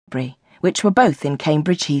library, which were both in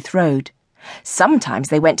Cambridge Heath Road. Sometimes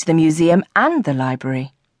they went to the museum and the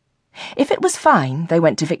library. If it was fine, they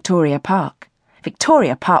went to Victoria Park.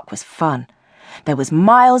 Victoria Park was fun. There was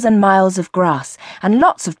miles and miles of grass and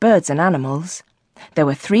lots of birds and animals. There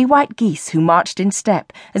were 3 white geese who marched in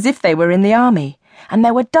step as if they were in the army, and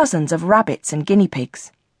there were dozens of rabbits and guinea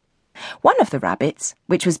pigs. One of the rabbits,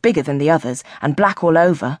 which was bigger than the others and black all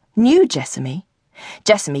over, knew Jessame.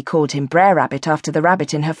 Jessame called him Brer Rabbit after the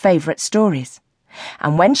rabbit in her favourite stories.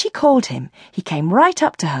 And when she called him, he came right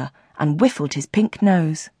up to her and whiffled his pink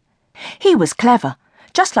nose. He was clever,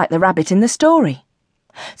 just like the rabbit in the story.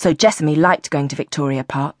 So Jessame liked going to Victoria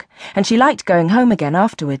Park, and she liked going home again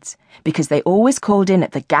afterwards, because they always called in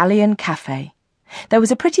at the Galleon Cafe. There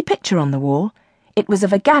was a pretty picture on the wall. It was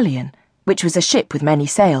of a galleon, which was a ship with many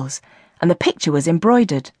sails, and the picture was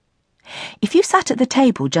embroidered. If you sat at the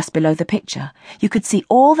table just below the picture, you could see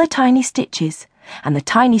all the tiny stitches, and the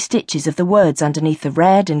tiny stitches of the words underneath the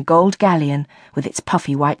red and gold galleon with its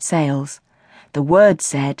puffy white sails. The words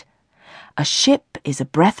said, "A ship is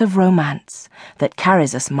a breath of romance that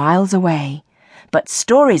carries us miles away, but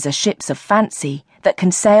stories are ships of fancy that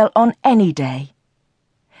can sail on any day."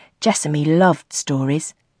 Jessame loved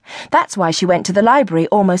stories. That's why she went to the library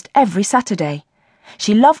almost every Saturday.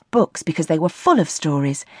 She loved books because they were full of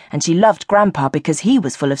stories, and she loved Grandpa because he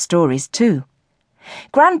was full of stories too.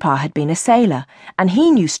 Grandpa had been a sailor, and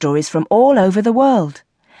he knew stories from all over the world.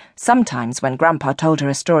 Sometimes when Grandpa told her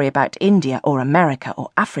a story about India or America or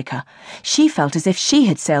Africa, she felt as if she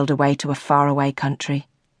had sailed away to a faraway country.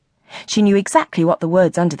 She knew exactly what the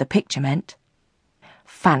words under the picture meant.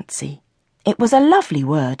 Fancy. It was a lovely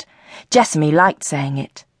word. Jessame liked saying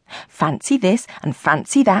it. Fancy this and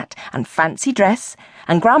fancy that and fancy dress,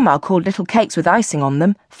 and Grandma called little cakes with icing on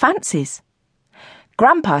them fancies.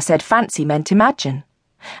 Grandpa said fancy meant imagine,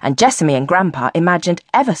 and Jessame and Grandpa imagined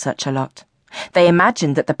ever such a lot. They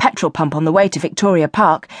imagined that the petrol pump on the way to Victoria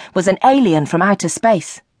Park was an alien from outer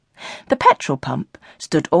space. The petrol pump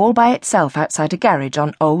stood all by itself outside a garage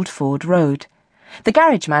on Old Ford Road. The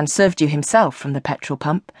garage man served you himself from the petrol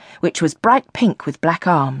pump, which was bright pink with black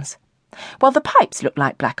arms. Well, the pipes looked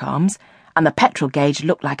like black arms, and the petrol gauge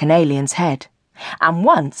looked like an alien's head. And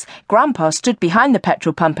once, Grandpa stood behind the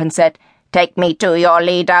petrol pump and said, "Take me to your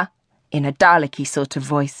leader," in a Dalek-y sort of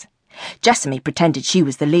voice. Jessame pretended she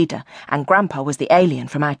was the leader, and Grandpa was the alien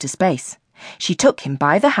from outer space. She took him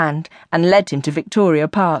by the hand and led him to Victoria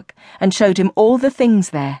Park, and showed him all the things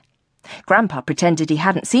there. Grandpa pretended he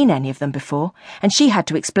hadn't seen any of them before, and she had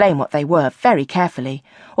to explain what they were very carefully,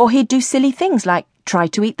 or he'd do silly things like try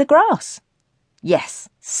to eat the grass. Yes,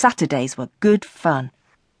 Saturdays were good fun.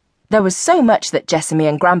 There was so much that Jessame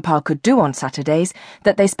and Grandpa could do on Saturdays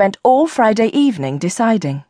that they spent all Friday evening deciding.